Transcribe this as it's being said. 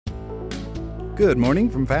Good morning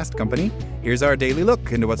from Fast Company. Here's our daily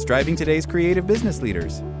look into what's driving today's creative business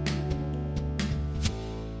leaders.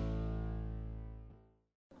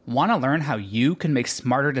 Want to learn how you can make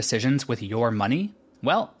smarter decisions with your money?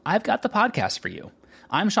 Well, I've got the podcast for you.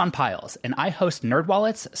 I'm Sean Piles, and I host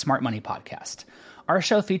NerdWallet's Smart Money Podcast. Our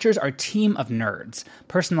show features our team of nerds,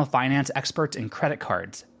 personal finance experts in credit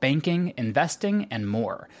cards, banking, investing, and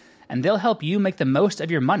more. And they'll help you make the most of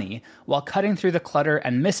your money while cutting through the clutter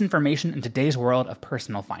and misinformation in today's world of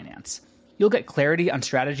personal finance. You'll get clarity on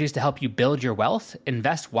strategies to help you build your wealth,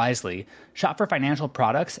 invest wisely, shop for financial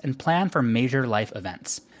products, and plan for major life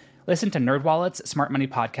events. Listen to NerdWallet's Smart Money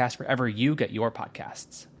Podcast wherever you get your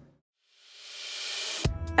podcasts.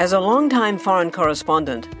 As a longtime foreign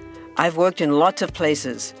correspondent, I've worked in lots of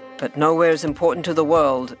places, but nowhere as important to the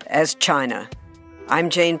world as China. I'm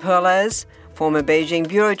Jane Perlez, former Beijing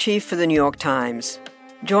bureau chief for the New York Times.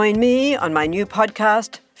 Join me on my new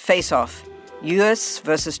podcast, Face Off, U.S.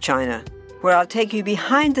 versus China, where I'll take you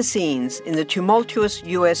behind the scenes in the tumultuous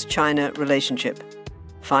U.S.-China relationship.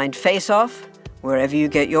 Find Face Off wherever you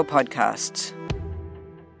get your podcasts.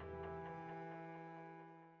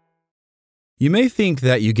 You may think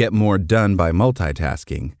that you get more done by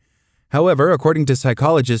multitasking. However, according to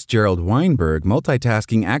psychologist Gerald Weinberg,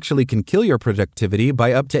 multitasking actually can kill your productivity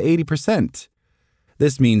by up to 80%.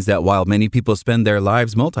 This means that while many people spend their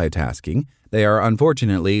lives multitasking, they are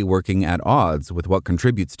unfortunately working at odds with what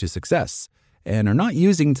contributes to success and are not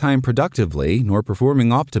using time productively nor performing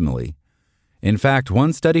optimally. In fact,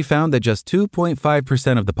 one study found that just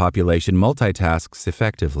 2.5% of the population multitasks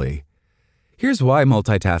effectively. Here's why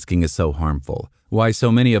multitasking is so harmful, why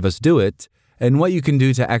so many of us do it, and what you can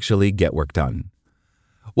do to actually get work done.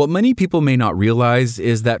 What many people may not realize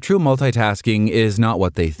is that true multitasking is not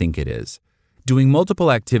what they think it is. Doing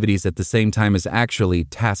multiple activities at the same time is actually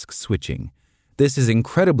task switching. This is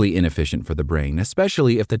incredibly inefficient for the brain,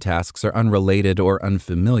 especially if the tasks are unrelated or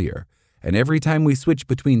unfamiliar. And every time we switch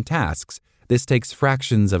between tasks, this takes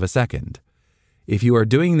fractions of a second. If you are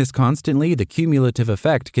doing this constantly, the cumulative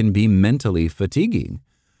effect can be mentally fatiguing.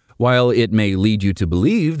 While it may lead you to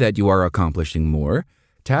believe that you are accomplishing more,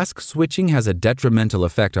 task switching has a detrimental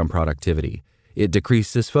effect on productivity. It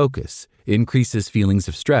decreases focus, increases feelings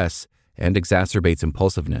of stress, and exacerbates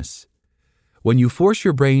impulsiveness. When you force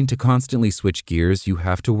your brain to constantly switch gears, you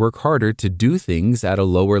have to work harder to do things at a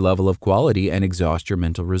lower level of quality and exhaust your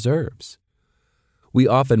mental reserves. We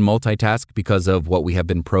often multitask because of what we have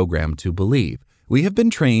been programmed to believe. We have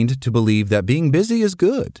been trained to believe that being busy is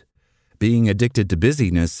good. Being addicted to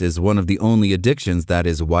busyness is one of the only addictions that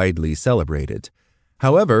is widely celebrated.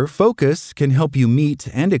 However, focus can help you meet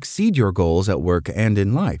and exceed your goals at work and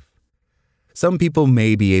in life. Some people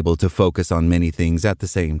may be able to focus on many things at the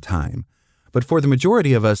same time, but for the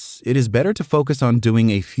majority of us, it is better to focus on doing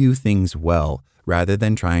a few things well rather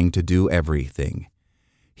than trying to do everything.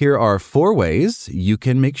 Here are 4 ways you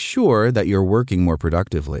can make sure that you're working more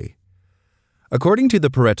productively. According to the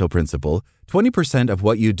Pareto principle, 20% of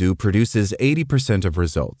what you do produces 80% of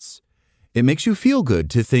results. It makes you feel good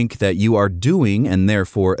to think that you are doing and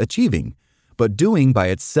therefore achieving, but doing by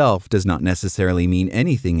itself does not necessarily mean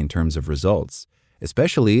anything in terms of results,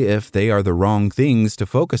 especially if they are the wrong things to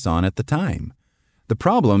focus on at the time. The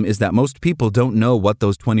problem is that most people don't know what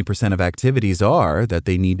those 20% of activities are that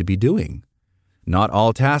they need to be doing. Not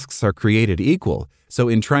all tasks are created equal, so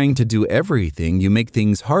in trying to do everything, you make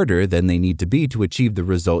things harder than they need to be to achieve the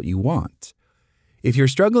result you want. If you're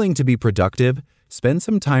struggling to be productive, spend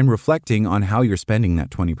some time reflecting on how you're spending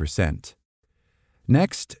that 20%.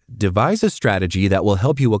 Next, devise a strategy that will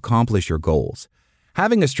help you accomplish your goals.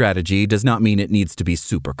 Having a strategy does not mean it needs to be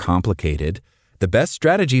super complicated. The best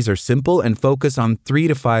strategies are simple and focus on 3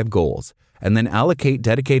 to 5 goals, and then allocate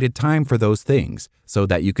dedicated time for those things so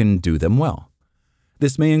that you can do them well.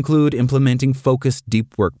 This may include implementing focused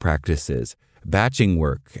deep work practices, batching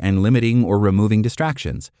work, and limiting or removing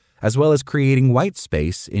distractions, as well as creating white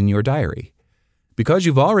space in your diary. Because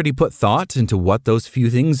you've already put thought into what those few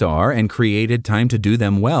things are and created time to do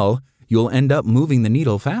them well, you'll end up moving the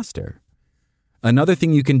needle faster. Another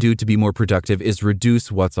thing you can do to be more productive is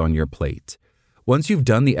reduce what's on your plate. Once you've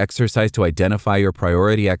done the exercise to identify your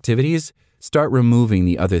priority activities, start removing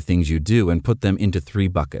the other things you do and put them into 3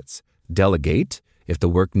 buckets. Delegate, if the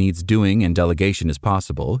work needs doing and delegation is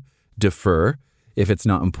possible. Defer, if it's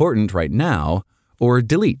not important right now. Or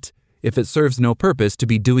delete, if it serves no purpose to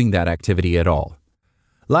be doing that activity at all.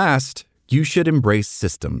 Last, you should embrace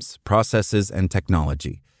systems, processes, and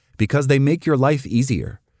technology because they make your life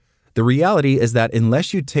easier. The reality is that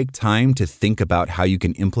unless you take time to think about how you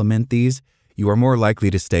can implement these, you are more likely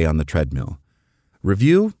to stay on the treadmill.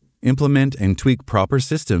 Review, Implement and tweak proper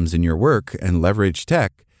systems in your work and leverage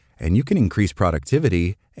tech, and you can increase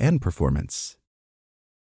productivity and performance.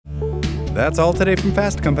 That's all today from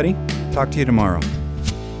Fast Company. Talk to you tomorrow.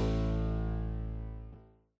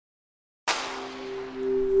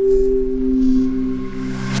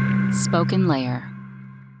 Spoken Layer.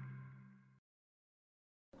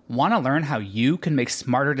 Want to learn how you can make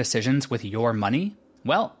smarter decisions with your money?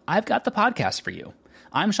 Well, I've got the podcast for you.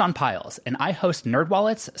 I'm Sean Pyles, and I host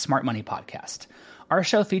NerdWallet's Smart Money Podcast. Our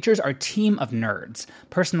show features our team of nerds,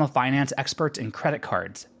 personal finance experts in credit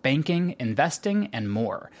cards, banking, investing, and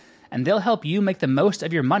more. And they'll help you make the most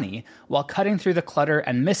of your money while cutting through the clutter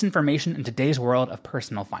and misinformation in today's world of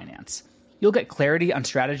personal finance. You'll get clarity on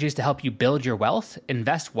strategies to help you build your wealth,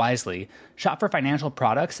 invest wisely, shop for financial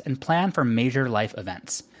products, and plan for major life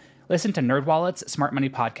events. Listen to NerdWallet's Smart Money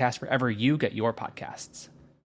Podcast wherever you get your podcasts.